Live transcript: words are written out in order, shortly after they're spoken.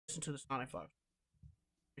listen to the Sonic Fox.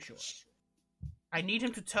 For sure. I need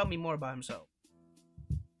him to tell me more about himself.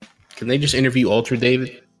 Can they just interview Ultra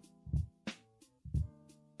David?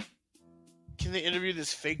 Can they interview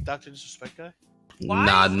this fake Dr. Disrespect guy? Why?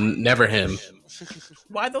 Nah, never him.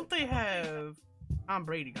 Why don't they have Tom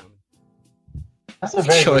Brady coming? That's a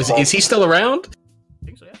very Yo, good is he still around? I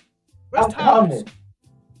think so, yeah. Where's I'm Thomas? coming.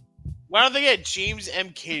 Why don't they get James M.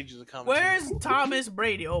 Cage as a commentator? Where's Thomas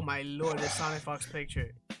Brady? Oh my lord, the Sonic Fox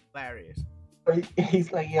picture. Hilarious.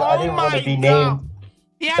 He's like, yo, I Oh didn't want to my be God. named.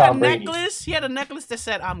 He had Tom a Brady. necklace. He had a necklace that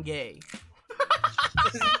said "I'm gay."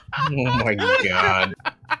 Oh my god.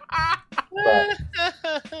 But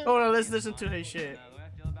Hold on, let's listen to his shit. The way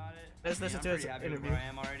I feel about it, Let's I mean, listen I'm to his pretty happy with interview. where I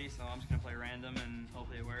am already, so I'm just gonna play random and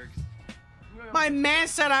hopefully it works. My man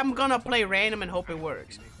said I'm gonna play random and hope it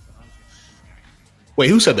works. Wait,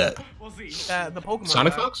 who said that? We'll see. The Pokemon.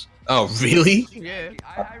 Sonic guy. Fox? Oh, really? Yeah.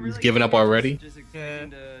 I He's given up already? Just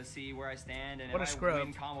expecting to see where I stand, and What a if I scrub.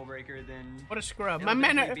 win Combo Breaker, then What a scrub. it'll My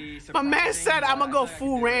man definitely be said surprising, I'm gonna but go I feel like I full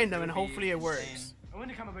can do it. random and It'll be hopefully it works. insane. I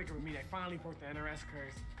went to Combo Breaker with me. I finally broke the NRS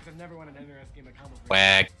curse because I've never won an NRS game at Combo Breaker.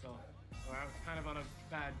 Whack. So I'm kind of on a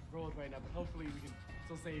bad road right now, but hopefully we can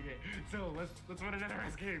still save it. So let's win an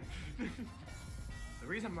NRS game. The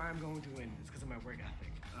reason why I'm going to win is because of my work ethic.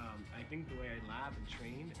 I think the way I lab and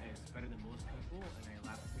train is better than most people, and I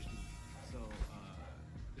lab efficiently. So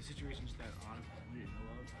the situations that a lot of people didn't know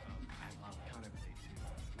of, I have a lot of counterplay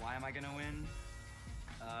to. Why am I gonna win?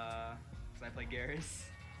 Because I play Garrus.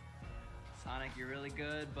 Sonic, you're really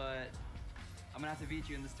good, but I'm gonna have to beat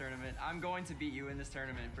you in this tournament. I'm going to beat you in this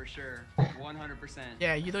tournament for sure, 100%.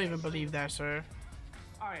 Yeah, you don't even believe that, sir.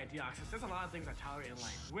 Alright, Deoxys, there's a lot of things I tolerate in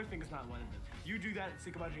life. Whiffing is not one of them. You do that,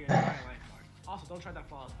 think about your entire life, Mark. Also, don't try that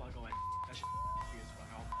flawless bug away. That shit as fuck.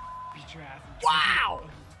 I'll beat your ass. Wow!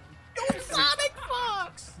 Yo, Sonic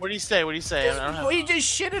Fox! What do you say? What do you say? I don't have... He just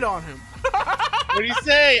shitted on him. What do you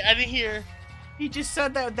say? I didn't hear. He just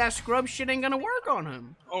said that scrub shit ain't gonna work on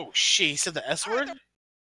him. Oh shit! He said the S word.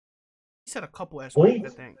 He said a couple S words, Bleep. I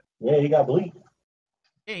think. yeah, he got bleeped.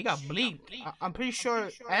 Yeah, he got bleeped. I'm pretty sure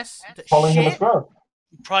S. Calling him a Shit. scrub.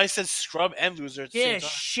 He probably said scrub and loser at the Yeah, same time.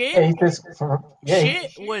 Yeah, he shit. says, yeah,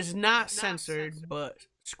 Shit was not censored, but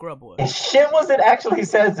scrub was. his shit wasn't actually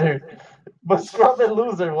censored, but scrub and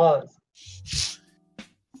loser was.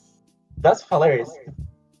 That's hilarious.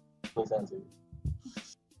 Was censored.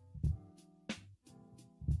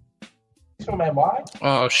 He's from NY?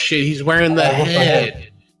 Oh shit, he's wearing the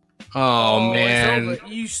head. Oh it's man. over.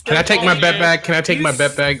 You still Can I take my think- bet back? Can I take you my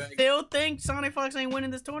bet back? Still think Sonic Fox ain't winning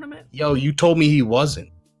this tournament? Yo, you told me he wasn't.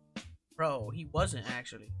 Bro, he wasn't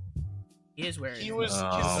actually. He is wearing He it. was Oh,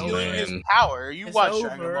 concealing his man. power. You It's watch over.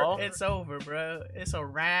 Dragon Ball. It's over, bro. It's a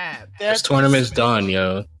wrap. They have This to tournament's conceal- done,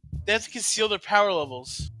 yo. They have to conceal their power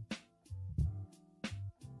levels.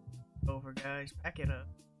 Over, guys. Back it up.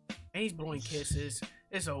 And he's blowing kisses.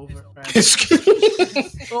 It's over. bro.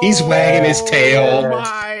 He's wagging his tail.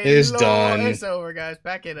 My It's Lord. done. It's over, guys.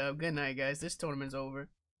 Back it up. Good night, guys. This tournament's over.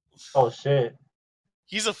 Oh shit.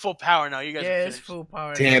 He's a full power now. You guys Yeah, are it's finished. full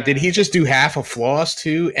power. Damn, did he just do half a floss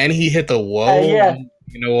too? And he hit the whoa. Yeah.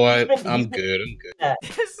 You know what? He's I'm been- good. I'm good.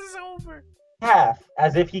 This is over. Half,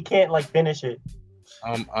 as if he can't like finish it.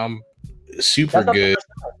 I'm super That's not the good. first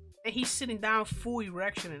time. And he's sitting down full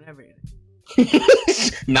erection and everything.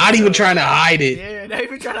 Not even trying to hide it. Yeah, not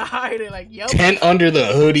even trying to hide it. Like, yo. Tent under the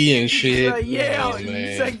hoodie and He's shit. like, yeah, Oh, he's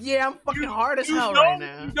man. like, yeah, I'm fucking hard as You hell know, right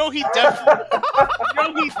now. you know he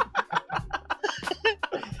definitely.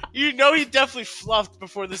 you know he definitely fluffed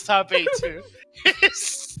before this top 8 too.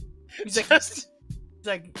 He's like, Just he's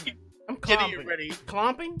like, I'm getting you clomping. ready.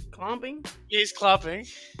 Clomping? Yeah, he's clapping.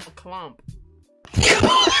 A clomp.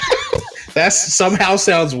 That somehow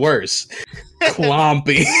sounds worse.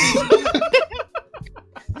 Clomping.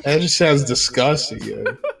 That just sounds disgusting, yo.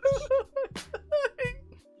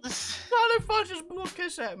 Sonic Fox just blew a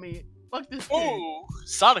kiss at me. Fuck this kid. Ooh,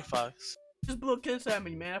 Sonic Fox. Just blew a kiss at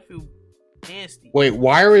me, man. I feel nasty. Wait,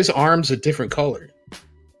 why are his arms a different color?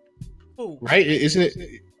 Ooh. Right? Isn't it?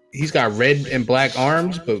 He's got red and black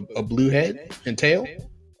arms, but a blue head and tail.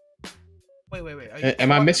 Wait.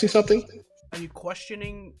 Am I missing something? Are you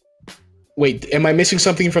questioning? Wait, am I missing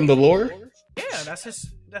something from the lore? Yeah, that's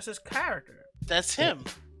his character. That's him.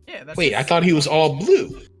 Yeah, that's Wait, his... I thought he was all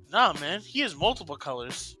blue. Nah, man. He has multiple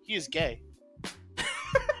colors. He is gay.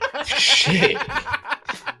 Shit.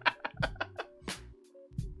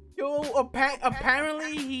 Yo,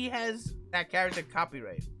 apparently he has that character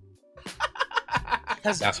copyright.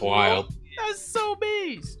 That's wild. That's so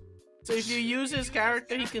beast. So if you use his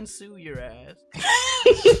character, he can sue your ass.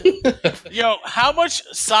 Yo, how much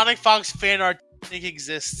Sonic Fox fan art do you think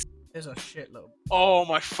exists? There's a shitload. Oh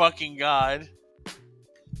my fucking god.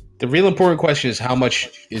 The real important question is how much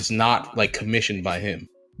is not like commissioned by him.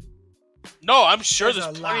 No, I'm sure There's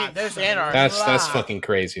there's a plenty lot. of There's a fan art. lot. That's fucking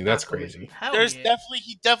crazy. That's crazy. Hell There's yeah.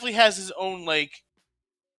 he definitely has his own like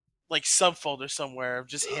subfolder somewhere of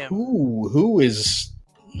just him. Who is?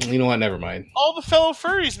 You know what? Never mind. All the fellow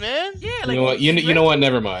furries, man. Yeah, like You know what? You know what?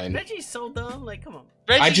 Never mind. Reggie's so dumb. Like, come on.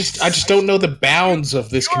 I just don't know the bounds of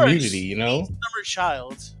this You're a community. You know? summer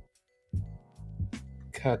child.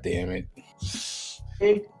 God damn it.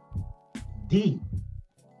 Big D.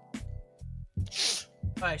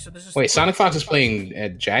 Alright, so this is Wait, Sonic Fox is playing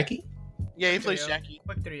at Jackie? Yeah, he plays Trio. Jackie.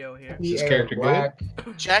 Quick trio here. Is this Yeah, character good? black.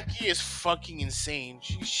 Jackie is fucking insane.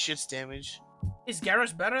 She shits damage. Is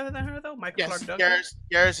Garrus better than her though? Michael Yes, Clark Douglas.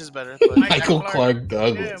 Garrus is better. But Michael Clark Yeah,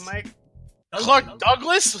 Douglas. Mike. Clark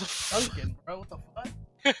Douglas? Duncan, bro. What the fuck?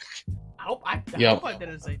 I Yo. hope I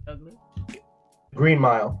didn't say Douglas. Green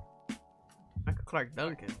Mile. Michael Clark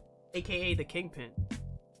Duncan, aka the Kingpin.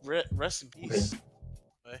 Rest in peace.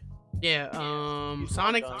 Yeah.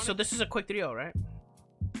 Sonic. So this is a quick trio, right?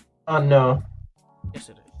 No. Yes,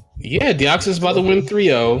 it is. Yeah, Deoxys is about to win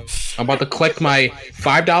 3-0. I'm about to collect my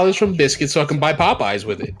 $5 from Biscuit so I can buy Popeyes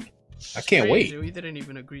with it. I can't Crazy, wait. We didn't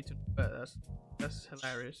even agree to bet. That's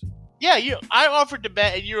hilarious. Yeah, I offered to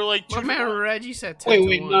bet and you were like, My 2 man Reggie said 10 Wait, to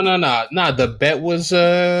wait, 1. no. Nah, the bet was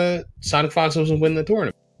Sonic Fox was winning the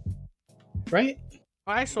tournament. Right?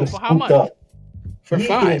 Alright, so It's for how scooped much? up. For He's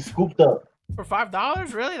getting 5. Scooped up. For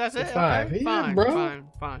 $5? Really? That's it? For $5, Okay, yeah, fine, bro.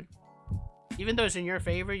 fine. Even though it's in your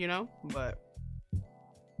favor, you know, but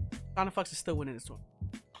Sonic Fox is still winning this one.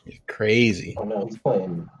 Crazy. Oh no, he's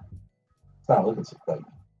playing. It's not looking so like.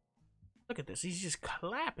 Look at this. He's just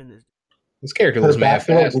clapping this. This character Her looks mad back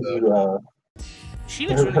throw fast, gives though. you, She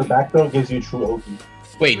looks her really back throw gives you true Oki.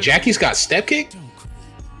 Wait, Jackie's got step kick?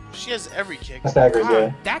 She has every kick. Staggers, God,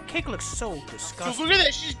 yeah. that kick looks so Dude, disgusting. look at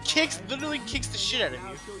that. She literally kicks the shit out of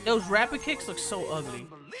you. Those rapid kicks look so ugly.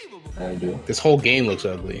 I do. This whole game looks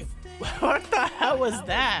ugly. What the hell was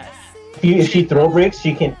that? If she throw breaks,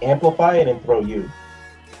 she can amplify it and throw you.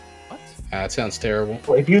 What? That sounds terrible.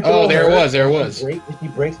 So if you throw Oh, there her, it was, there it if was. she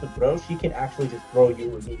breaks the throw, she can actually just throw you.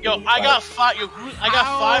 Immediately. Yo, I got $5.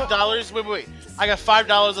 Wait. I got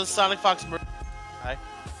 $5 on Sonic Fox. I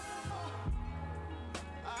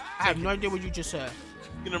have no idea what you just said.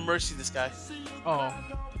 I'm gonna mercy this guy. Oh.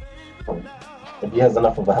 If he has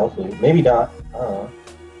enough of a health lead. Maybe not.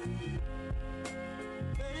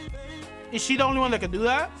 Is she the only one that can do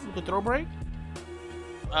that with the throw break?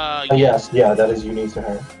 Yes, yeah, that is unique to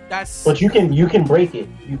her. That's. But you can break it.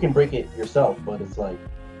 You can break it yourself, but it's like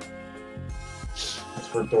it's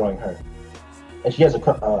for throwing her. And she has a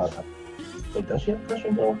wait, does she have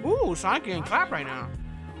crushing though? Ooh, Sonic can clap right now.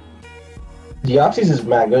 Deoxys is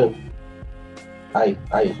mad good. I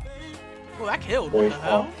Oh, that killed. Very What the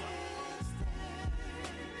hell?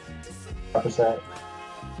 5%.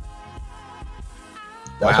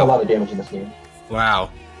 That's Wow. a lot of damage in this game.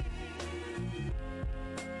 Wow.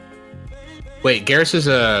 Wait, Garrus is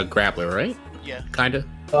a grappler, right? Yeah. Kinda.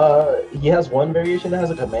 He has one variation that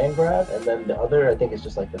has a command grab, and then the other I think is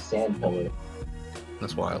just like the sand pillar.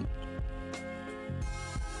 That's wild.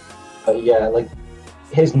 Yeah, like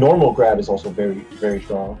his normal grab is also very, very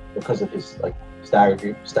strong because of his like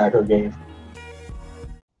stagger game.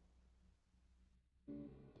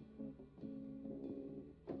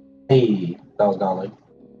 Hey, that was godlike.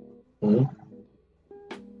 Mm.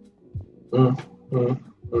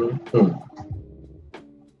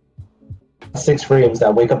 6 frames,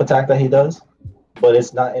 that wake up attack that he does, but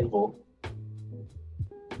it's not invul.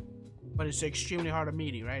 But it's extremely hard to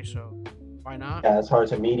meaty, right? So why not? Yeah, it's hard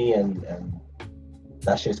to meaty and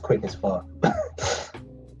that shit's quick as fuck.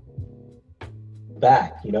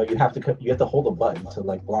 Back, you know, you have to hold a button to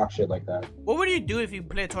like block shit like that. What would you do if you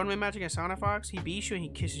play a tournament match against Sonic Fox? He beats you and he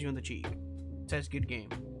kisses you on the cheek. Says good game.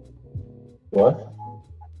 What?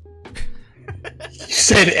 You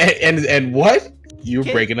said and what? You were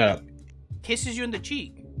Kid- breaking up. Kisses you in the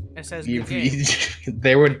cheek and says You, good game.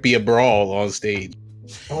 there would be a brawl on stage.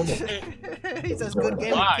 Oh, no. He says good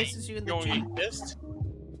game Why? and kisses you in You the don't cheek. get pissed?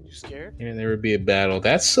 You scared? Yeah, there would be a battle.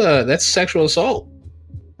 That's sexual assault.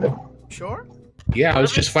 Sure. Yeah, I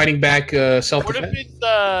was just fighting back What if self-defense.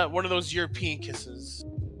 it's one of those European kisses?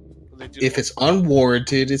 Where they do If it's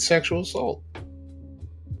unwarranted, it's sexual assault.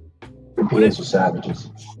 Europeans are savages.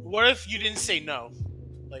 What if you didn't say no,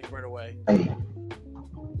 like right away? Hey,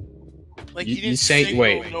 Like You didn't saying signal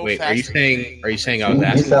wait, no wait? fast Are you saying I was you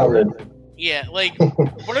asking? sounded. Yeah, like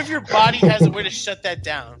what if your body has a way to shut that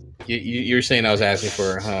down? You're saying I was asking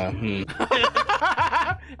for,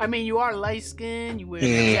 huh? I mean, you are light skinned. You wear.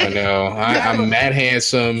 I know. I'm mad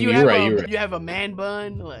handsome. You You're have right. a, You're right. You have a man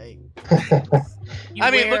bun, like. You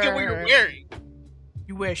I mean, look at what you're wearing.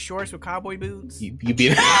 You wear shorts with cowboy boots. You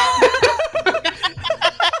be.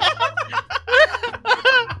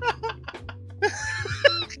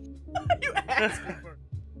 You asking for.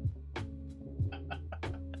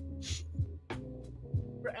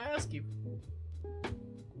 We're asking.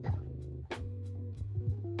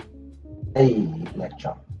 Hey, neck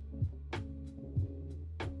chop.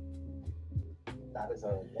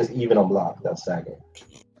 It's even on block. That's second.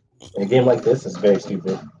 In a game like this, it's very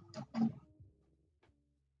stupid.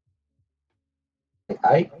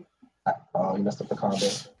 Oh, you messed up the combo.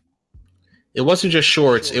 It wasn't just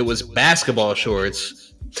shorts. It was basketball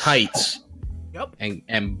shorts, tights, Yep.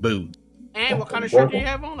 and boots. And what kind of shirt do you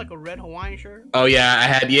have on? Like a red Hawaiian shirt? Oh yeah, I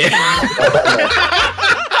had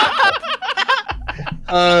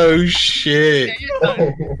Oh shit.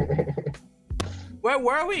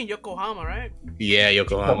 Where are we in Yokohama, right? Yeah, The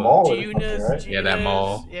Yokohama. mall. Giuna's, Yeah, that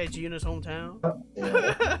mall. Yeah, Giuna's hometown.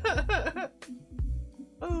 Yeah,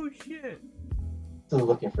 Oh shit. still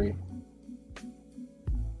looking for you.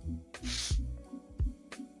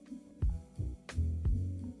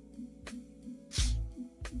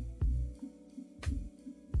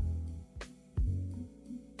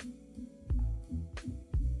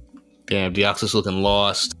 Damn, Deoxys looking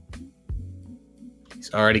lost.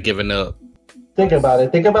 He's already given up. Think about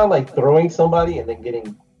it. Think about like throwing somebody and then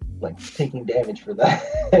getting like taking damage for that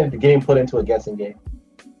and getting put into a guessing game.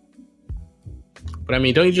 But I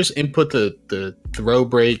mean, don't you just input the throw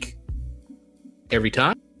break every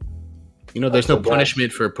time? You know, there's no That's the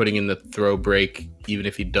punishment for putting in the throw break, even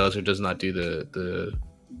if he does or does not do the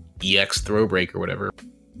EX throw break or whatever.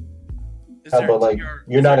 Is Yeah, there- but like your-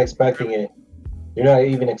 you're not expecting it. You're not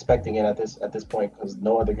even expecting it at this point because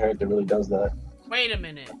no other character really does that. Wait a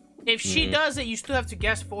minute. If she does it, you still have to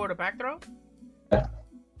guess forward or back throw?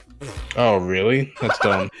 Oh, really? That's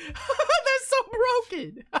dumb. That's so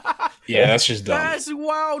broken. Yeah, that's just dumb. That's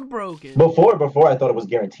wild broken. Before I thought it was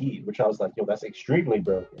guaranteed, which I was like, yo, that's extremely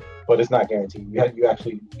broken. But it's not guaranteed. You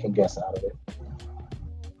actually can guess out of it.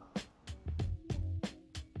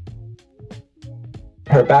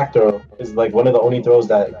 Her back throw is like one of the only throws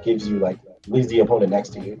that gives you like leaves the opponent next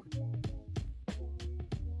to you.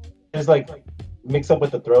 It's like mix up with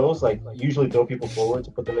the throws, like usually throw people forward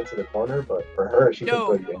to put them into the corner, but for her, she can Yo.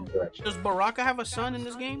 throw you in any direction. Does Baraka have a son in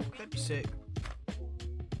this game? That'd be sick.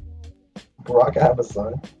 Baraka have a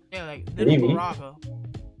son. Yeah, like little Maybe. Baraka.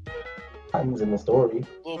 Happens in the story.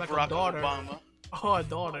 Little Like a Barack daughter. Obama. Oh, a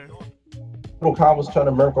daughter. Little Khan was trying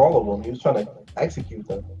to murk all of them. He was trying to execute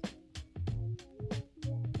them.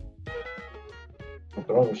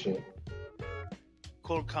 Throwing shit.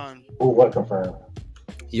 Cold Khan. Ooh, what confirmed?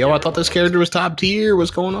 Yo, I thought this character was top tier. What's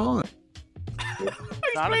going on?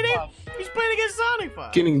 Sonic Bob. He's playing against Sonic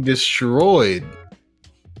 5. Getting destroyed.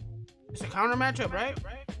 It's a counter matchup, right?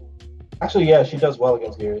 Actually, yeah, she does well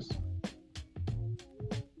against Gears.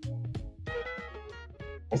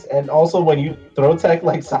 And also, when you throw tech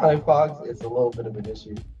like Sonic Fox, it's a little bit of an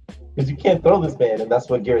issue. Because you can't throw this man, and that's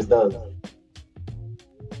what Gears does.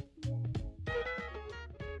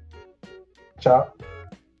 Chop.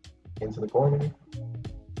 Into the corner.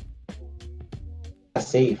 A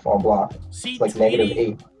safe on block. See, It's like Tweety,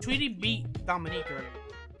 -8. Tweety beat Dominique earlier.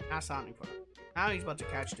 Not Sonic 5. Now he's about to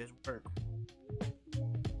catch this work.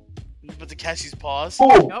 But to catch his paws.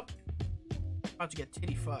 Ooh! Yup. About to get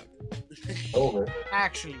titty fucked. Over.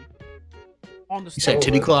 Actually. On the He said stage.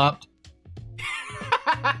 titty clop.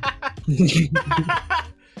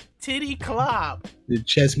 Titty clop. The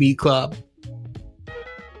chest meat clop.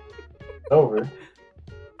 Over.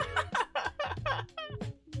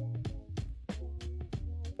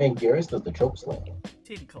 Man, Gears does the choke slam.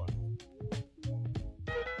 Titty clop.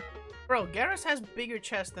 Bro, Garrus has bigger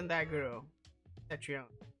chest than that girl. Cetrion.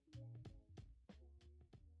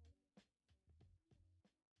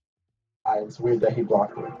 It's weird that he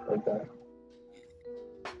blocked it like that.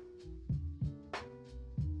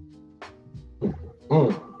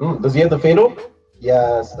 Does he have the fatal?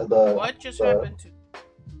 Yes, What just happened to...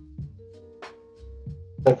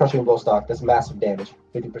 the crushing blow stock. That's massive damage.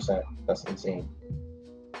 50%. That's insane.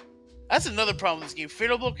 That's another problem with this game.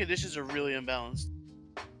 Fatal blow conditions are really imbalanced.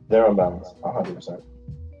 They're unbalanced. 100%.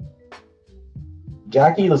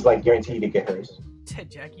 Jackie was like guaranteed to get hers.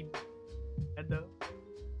 Jackie... though.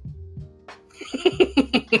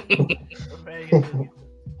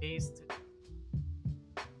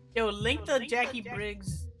 Yo, link the Jackie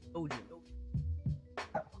Briggs dojo.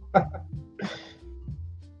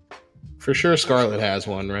 For sure, Scarlet has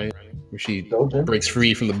one, right? Where she Dojin? breaks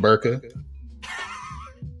free from the burqa.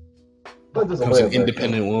 doesn't Becomes wear a an burqa.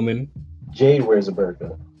 independent woman. Jade wears a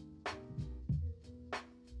burqa.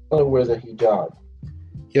 Color wears a hijab.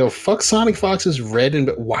 Yo, fuck Sonic Fox's red and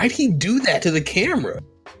why'd he do that to the camera?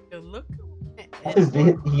 Yo, look.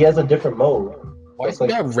 He has a different mode. Why's he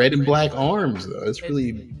got red and black arms though? It's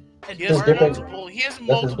really He has It's different. multiple. He has That's his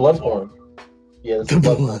multiple blood forms. form. Yeah, that's the his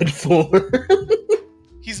blood form. blood form.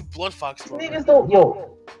 He's Blood Fox. Bro. Niggas don't,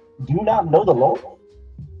 yo, do you not know the law?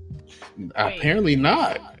 Apparently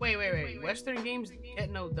not. Wait. Western games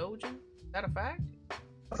get no dojin? Is that a fact?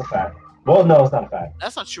 That's a fact. Well, no, it's not a fact.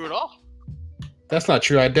 That's not true at all. That's not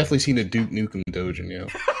true. I definitely seen a Duke Nukem Dojin, yo.